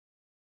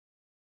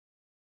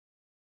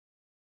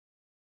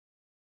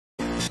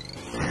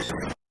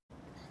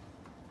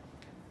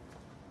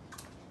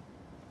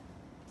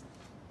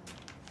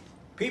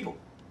People,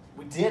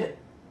 we did it.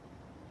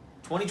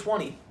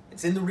 2020,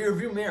 it's in the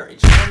rearview mirror.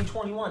 It's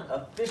 2021,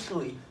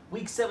 officially.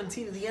 Week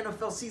 17 of the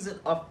NFL season,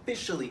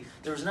 officially.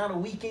 There's not a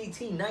week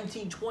 18,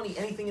 19, 20,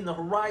 anything in the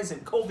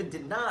horizon. COVID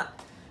did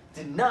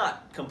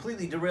not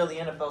completely derail the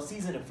NFL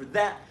season, and for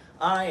that,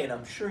 and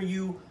I'm sure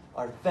you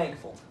are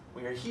thankful.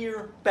 We are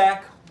here,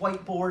 back,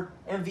 whiteboard,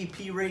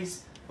 MVP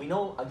race. We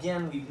know,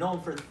 again, we've known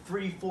for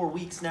 3-4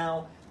 weeks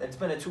now that it's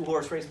been a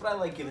 2-horse race, but I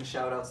like giving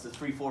shout-outs to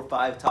 3, 4,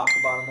 5, talk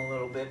about them a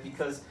little bit,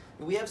 because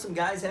we have some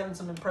guys having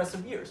some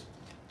impressive years.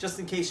 Just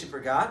in case you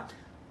forgot,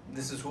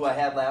 this is who I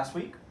had last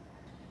week.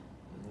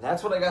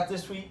 That's what I got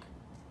this week.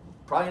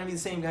 Probably going to be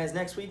the same guys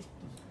next week.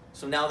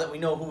 So now that we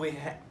know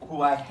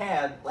who I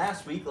had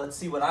last week, let's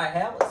see what I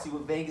have. Let's see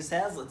what Vegas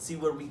has. Let's see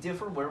where we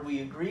differ, where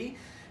we agree.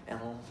 And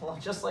well,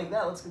 just like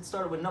that, let's get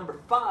started with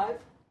number 5.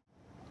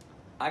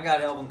 I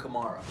got Alvin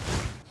Kamara.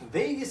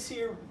 Vegas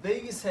here,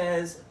 Vegas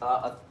has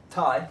a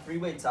tie,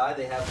 3-way tie.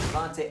 They have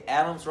Davante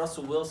Adams,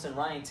 Russell Wilson,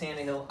 Ryan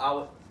Tannehill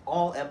out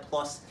all at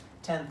plus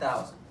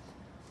 10,000.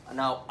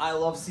 Now, I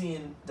love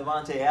seeing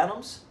Davante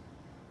Adams,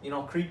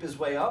 creep his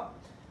way up.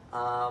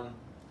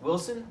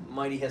 Wilson,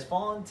 mighty has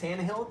fallen.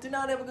 Tannehill did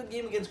not have a good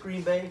game against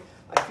Green Bay.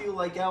 I feel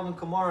like Alvin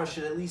Kamara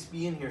should at least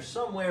be in here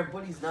somewhere,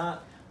 but he's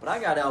not. But I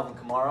got Alvin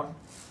Kamara.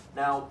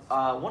 Now,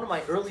 one of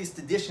my earliest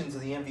editions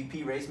of the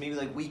MVP race, maybe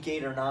like week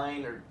 8 or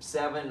 9 or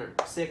 7 or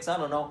 6, I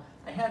don't know.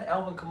 I had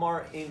Alvin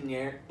Kamara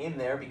in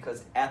there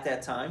because at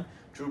that time,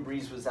 Drew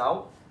Brees was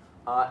out,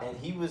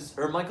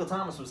 and Michael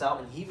Thomas was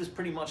out, and he was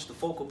pretty much the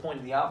focal point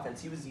of the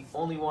offense. He was the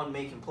only one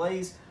making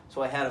plays,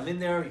 so I had him in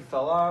there. He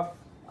fell off,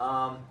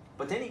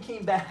 but then he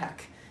came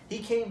back. He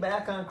came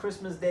back on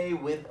Christmas Day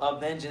with a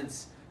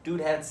vengeance. Dude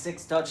had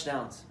 6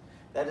 touchdowns.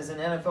 That is an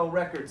NFL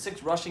record.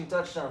 6 rushing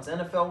touchdowns.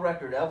 NFL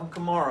record. Alvin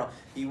Kamara.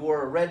 He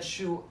wore a red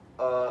shoe,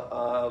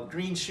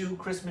 green shoe,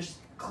 Christmas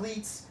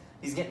cleats.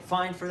 He's getting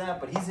fined for that,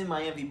 but he's in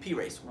my MVP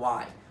race.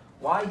 Why?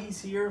 Why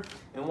he's here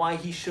and why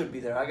he should be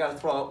there. I got to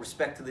throw out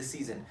respect to this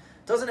season.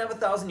 Doesn't have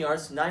 1,000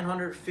 yards,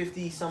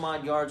 950 some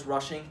odd yards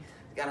rushing.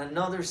 Got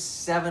another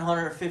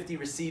 750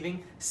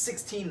 receiving,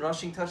 16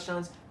 rushing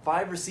touchdowns,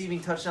 5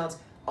 receiving touchdowns,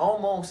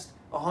 almost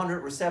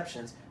 100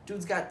 receptions.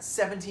 Dude's got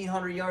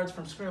 1,700 yards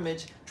from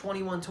scrimmage,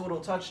 21 total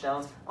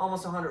touchdowns,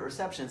 almost 100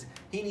 receptions.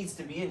 He needs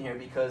to be in here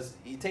because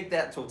you take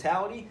that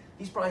totality,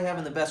 he's probably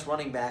having the best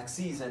running back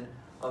season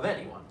of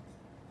anyone.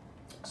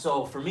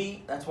 So for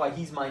me, that's why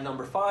he's my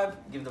number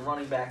 5. Give the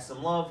running back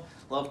some love.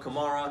 Love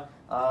Kamara.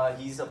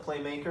 He's a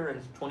playmaker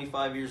and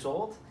 25 years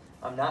old.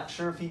 I'm not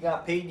sure if he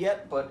got paid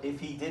yet, but if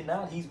he did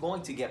not, he's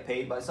going to get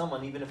paid by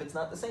someone, even if it's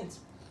not the Saints.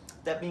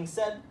 That being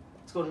said,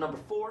 let's go to number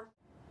 4.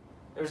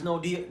 There's no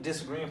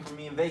disagreeing from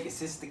me in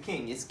Vegas. It's the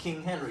king. It's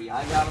King Henry.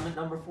 I got him at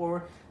number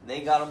 4.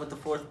 They got him with the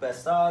 4th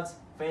best odds.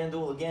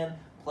 FanDuel again,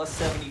 plus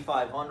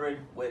 7,500,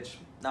 which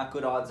not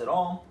good odds at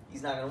all.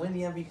 He's not going to win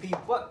the MVP,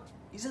 but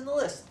he's in the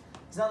list.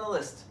 He's on the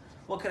list.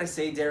 What can I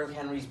say? Derrick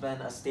Henry's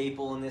been a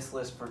staple in this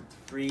list for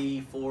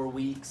 3-4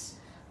 weeks.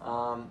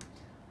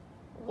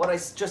 What I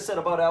just said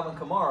about Alvin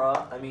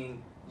Kamara, I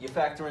mean, you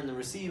factor in the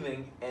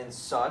receiving and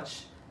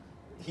such,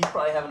 he's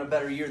probably having a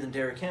better year than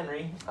Derrick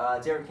Henry.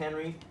 Derrick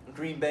Henry,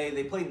 Green Bay,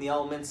 they played in the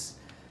elements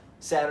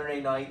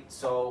Saturday night.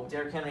 So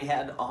Derrick Henry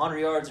had 100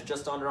 yards or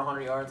just under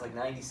 100 yards, like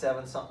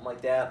 97, something like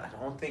that. I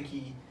don't think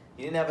he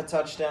didn't have a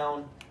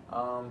touchdown.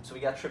 So he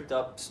got tripped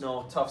up,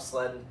 snow, tough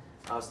sledding.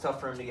 It was tough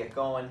for him to get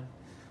going.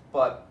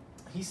 But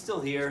he's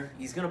still here.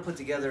 He's going to put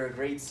together a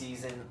great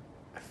season.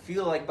 I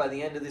feel like by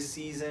the end of this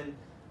season,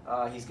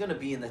 he's going to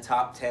be in the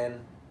top 10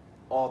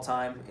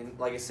 all-time in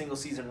like a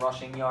single-season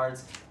rushing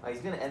yards.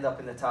 He's going to end up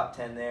in the top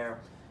 10 there.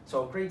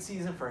 So great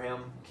season for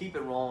him. Keep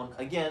it rolling.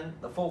 Again,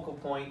 the focal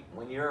point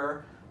when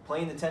you're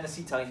playing the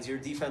Tennessee Titans, you're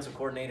a defensive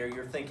coordinator,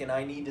 you're thinking,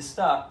 I need to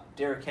stop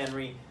Derrick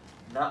Henry,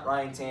 not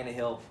Ryan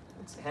Tannehill.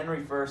 It's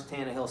Henry first,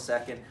 Tannehill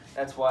second.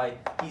 That's why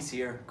he's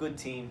here. Good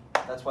team.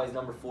 That's why he's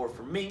number 4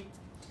 for me.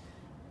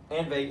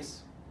 And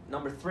Vegas.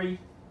 Number 3.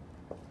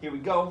 Here we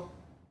go.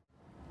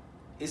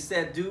 It's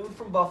that dude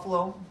from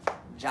Buffalo,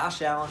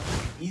 Josh Allen,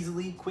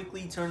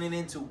 quickly turning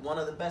into one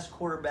of the best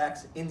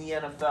quarterbacks in the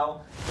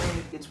NFL.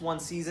 Granted, it's one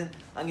season.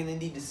 I'm going to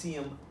need to see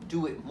him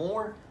do it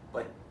more,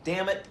 but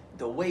damn it,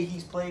 the way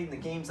he's played in the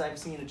games I've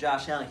seen of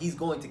Josh Allen, he's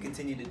going to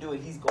continue to do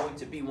it. He's going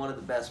to be one of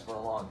the best for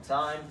a long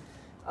time.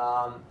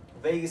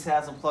 Vegas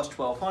has him plus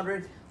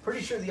 1,200.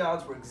 Pretty sure the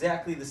odds were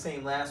exactly the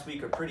same last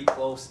week or pretty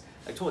close.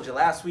 I told you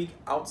last week,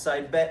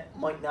 outside bet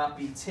might not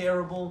be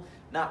terrible.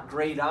 Not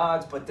great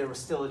odds, but there was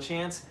still a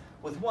chance.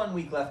 With 1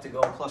 week left to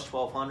go, plus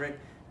 1,200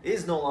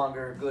 is no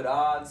longer good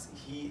odds.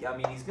 He's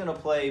going to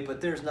play,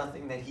 but there's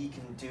nothing that he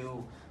can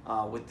do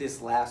with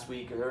this last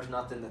week, or there's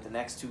nothing that the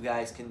next 2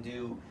 guys can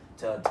do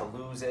to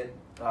lose it,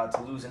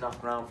 to lose enough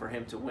ground for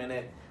him to win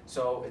it.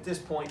 So at this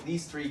point,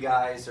 these 3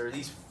 guys, or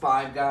these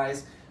 5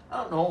 guys, I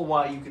don't know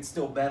why you could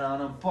still bet on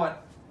them,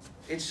 but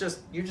it's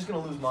just, you're just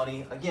going to lose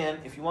money. Again,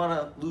 if you want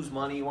to lose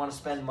money, you want to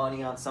spend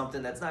money on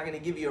something that's not going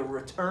to give you a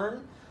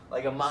return,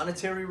 like a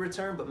monetary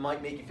return, but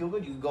might make you feel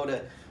good, you can go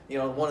to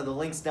one of the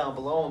links down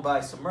below and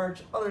buy some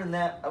merch. Other than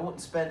that, I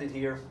wouldn't spend it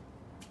here.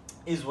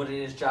 is what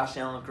it is. Josh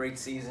Allen, great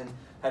season.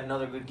 Had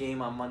another good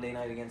game on Monday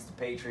night against the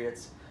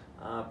Patriots.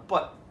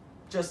 But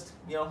just,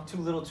 too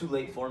little too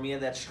late for me. He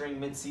had that string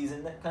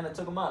mid-season that kind of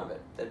took him out of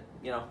it. That,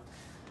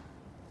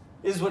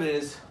 is what it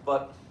is.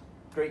 But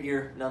great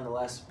year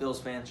nonetheless. Bills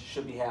fans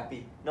should be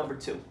happy. Number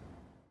 2.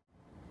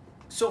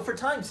 So for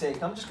time's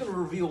sake, I'm just going to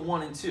reveal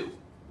 1 and 2.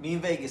 Me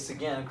and Vegas,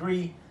 again,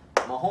 agree.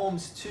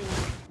 Mahomes 2,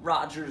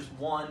 Rodgers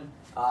 1.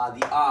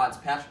 The odds,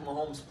 Patrick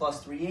Mahomes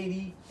plus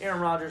 380, Aaron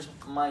Rodgers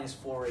minus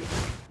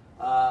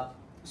 480.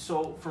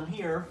 So from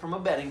here, from a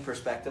betting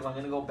perspective, I'm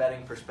going to go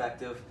betting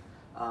perspective.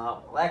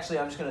 Actually,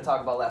 I'm just going to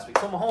talk about last week.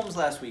 So Mahomes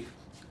last week,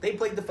 they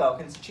played the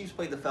Falcons. The Chiefs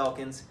played the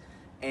Falcons,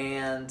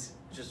 and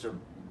just a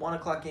 1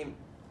 o'clock game,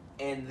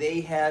 and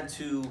they had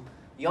to,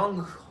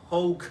 Young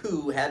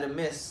Ho-Koo had to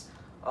miss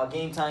a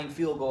game-tying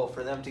field goal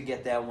for them to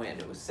get that win.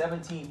 It was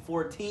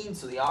 17-14,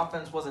 so the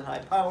offense wasn't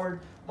high-powered.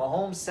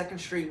 Mahomes' second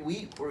straight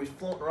week where he's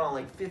floating around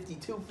like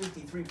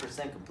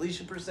 53%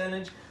 completion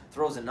percentage,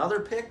 throws another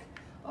pick.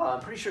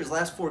 I'm pretty sure his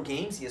last 4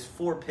 games, he has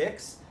 4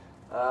 picks.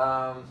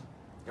 Or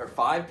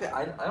 5 picks,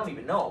 I don't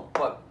even know.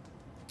 But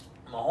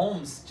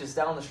Mahomes, just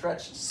down the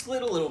stretch,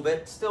 slid a little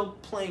bit, still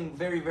playing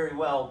very, very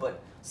well,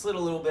 but slid a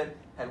little bit,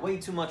 had way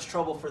too much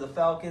trouble for the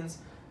Falcons.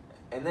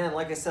 And then,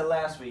 like I said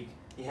last week,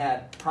 you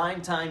had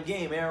primetime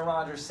game, Aaron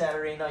Rodgers,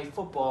 Saturday Night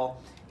Football,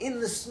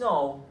 in the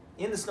snow.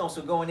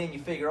 So going in, you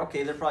figure,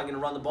 okay, they're probably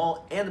going to run the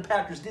ball, and the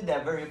Packers did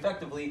that very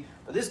effectively.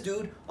 But this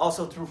dude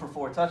also threw for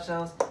 4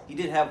 touchdowns. He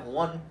did have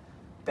 1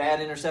 bad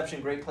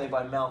interception, great play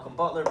by Malcolm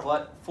Butler,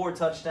 but 4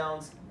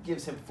 touchdowns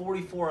gives him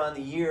 44 on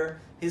the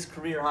year. His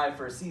career high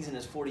for a season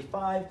is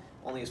 45,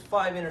 only has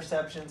 5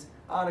 interceptions,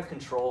 out of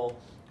control.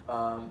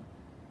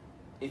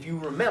 If you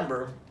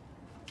remember,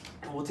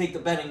 we'll take the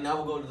betting, now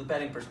we'll go to the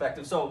betting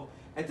perspective. So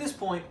at this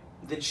point,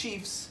 the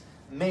Chiefs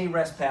may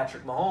rest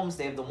Patrick Mahomes.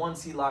 They have the 1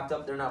 seed locked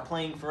up. They're not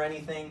playing for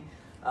anything.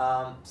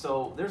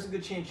 So there's a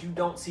good chance you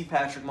don't see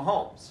Patrick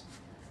Mahomes.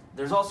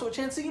 There's also a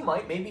chance that you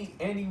might. Maybe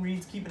Andy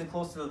Reid's keeping it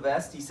close to the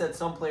vest. He said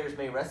some players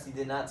may rest. He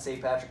did not say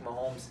Patrick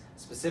Mahomes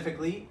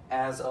specifically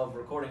as of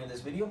recording of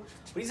this video.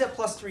 But he's at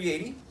plus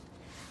 380.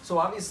 So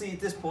obviously at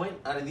this point,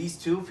 out of these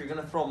two, if you're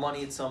going to throw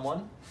money at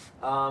someone,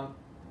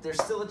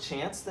 there's still a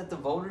chance that the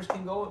voters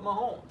can go with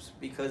Mahomes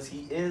because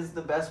he is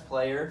the best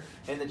player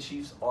and the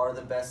Chiefs are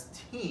the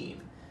best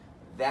team.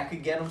 That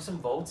could get him some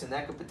votes, and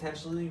that could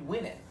potentially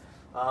win it.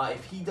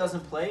 If he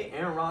doesn't play,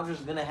 Aaron Rodgers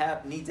is going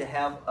to need to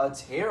have a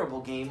terrible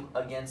game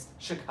against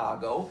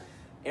Chicago.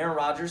 Aaron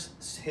Rodgers,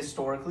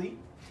 historically,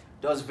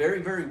 does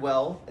very, very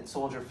well at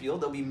Soldier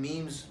Field. There'll be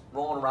memes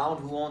rolling around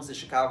who owns the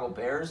Chicago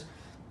Bears.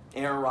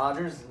 Aaron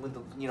Rodgers, with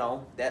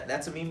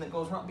that's a meme that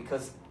goes around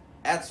because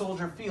at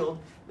Soldier Field,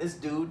 this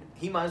dude,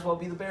 he might as well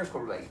be the Bears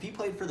quarterback. If he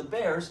played for the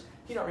Bears,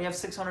 he'd already have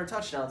 600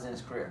 touchdowns in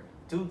his career.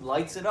 Dude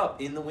lights it up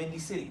in the Windy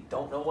City.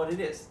 Don't know what it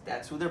is.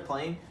 That's who they're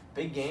playing.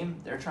 Big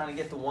game. They're trying to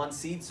get the 1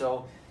 seed,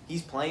 so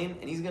he's playing,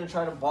 and he's going to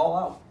try to ball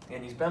out.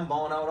 And he's been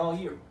balling out all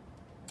year.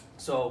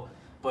 So,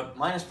 but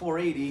minus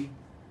 480,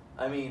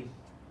 I mean,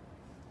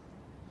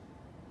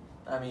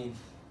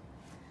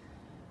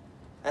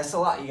 that's a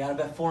lot. You got to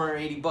bet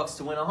 $480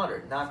 to win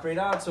 100. Not great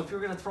odds. So if you're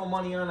going to throw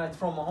money on, I'd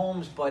throw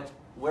Mahomes. But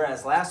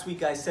whereas last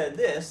week I said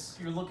this,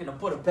 if you're looking to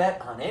put a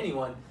bet on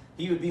anyone,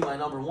 he would be my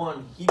number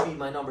 1. He'd be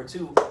my number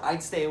 2.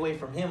 I'd stay away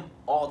from him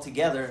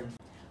altogether.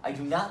 I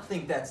do not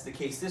think that's the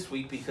case this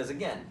week because,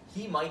 again,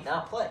 he might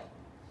not play.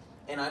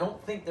 And I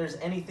don't think there's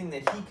anything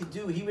that he could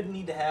do. He would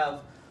need to have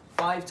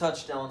 5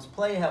 touchdowns,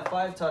 have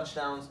 5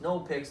 touchdowns, no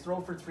picks,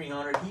 throw for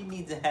 300. He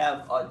needs to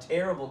have a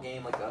terrible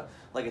game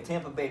like a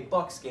Tampa Bay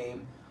Bucks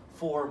game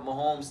for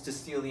Mahomes to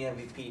steal the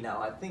MVP. Now,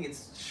 I think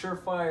it's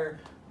surefire,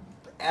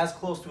 as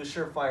close to a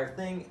surefire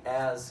thing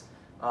as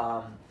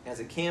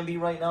it can be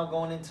right now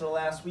going into the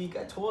last week.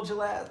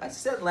 I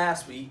said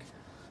last week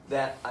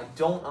that I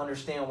don't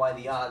understand why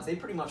the odds, they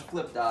pretty much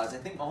flipped odds. I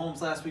think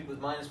Mahomes last week was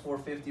minus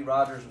 450,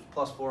 Rodgers was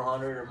plus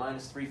 400 or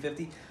minus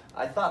 350.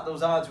 I thought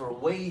those odds were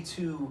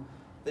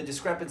the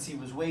discrepancy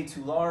was way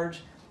too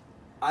large.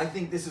 I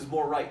think this is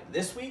more right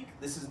this week.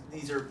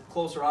 These are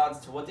closer odds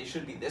to what they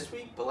should be this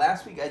week, but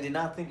last week I did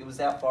not think it was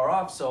that far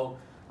off. So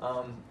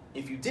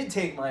if you did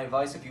take my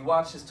advice, if you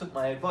watched this, took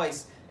my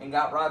advice, and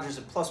got Rodgers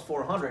at plus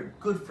 400,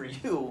 good for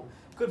you.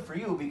 Good for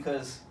you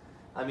because,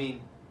 I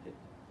mean,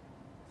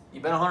 you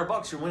bet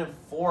 $100, you're winning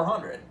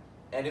 400,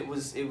 and it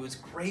was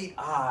great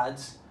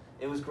odds.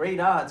 It was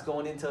great odds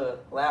going into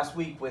last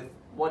week with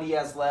what he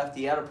has left.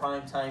 He had a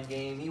primetime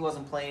game. He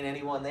wasn't playing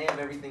anyone. They have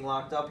everything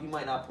locked up. He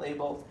might not play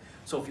both.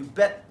 So if you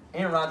bet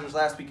Aaron Rodgers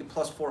last week at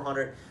plus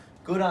 400,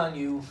 good on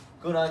you.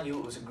 Good on you.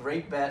 It was a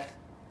great bet.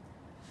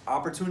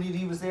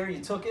 Opportunity was there.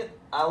 You took it.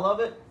 I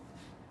love it.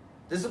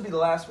 This will be the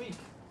last week.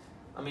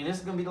 I mean, this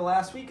is going to be the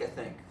last week, I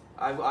think.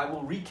 I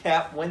will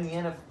recap when the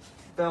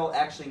NFL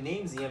actually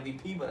names the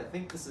MVP, but I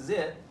think this is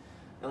it.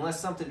 Unless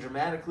something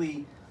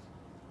dramatically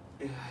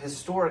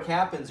historic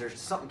happens or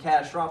something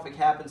catastrophic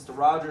happens to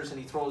Rodgers and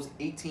he throws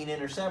 18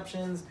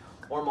 interceptions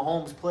or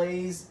Mahomes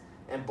plays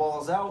and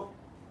balls out,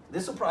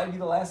 this will probably be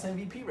the last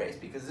MVP race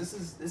because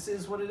this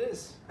is what it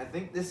is. I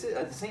think this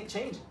ain't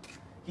changing.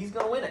 He's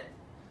going to win it.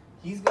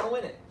 He's going to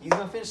win it. He's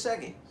going to finish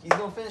second. He's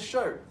going to finish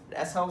third.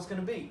 That's how it's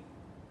going to be.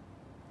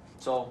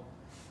 So,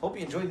 hope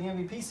you enjoyed the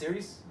MVP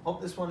series.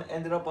 Hope this one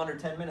ended up under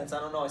 10 minutes. I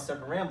don't know. I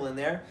started rambling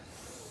there.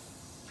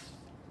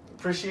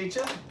 Appreciate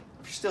you. If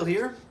you're still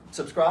here,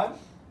 subscribe.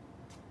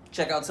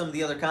 Check out some of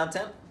the other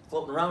content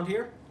floating around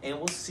here. And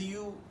we'll see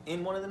you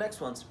in one of the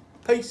next ones.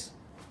 Peace.